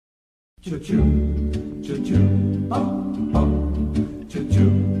Choo-choo, choo-choo, bop, bop. Choo-choo,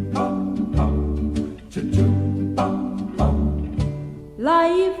 bop, bop. Choo-choo, bop, bop.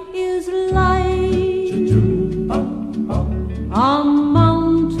 Life is like Choo-choo, bop, bop. a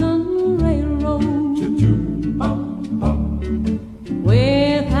mountain railroad Choo-choo, bop, bop.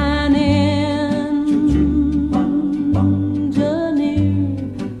 with an Choo-choo, bop, bop.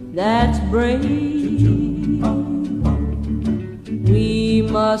 engineer that's brave. Choo-choo, bop, bop. We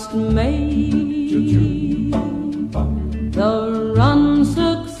must make Choo-choo,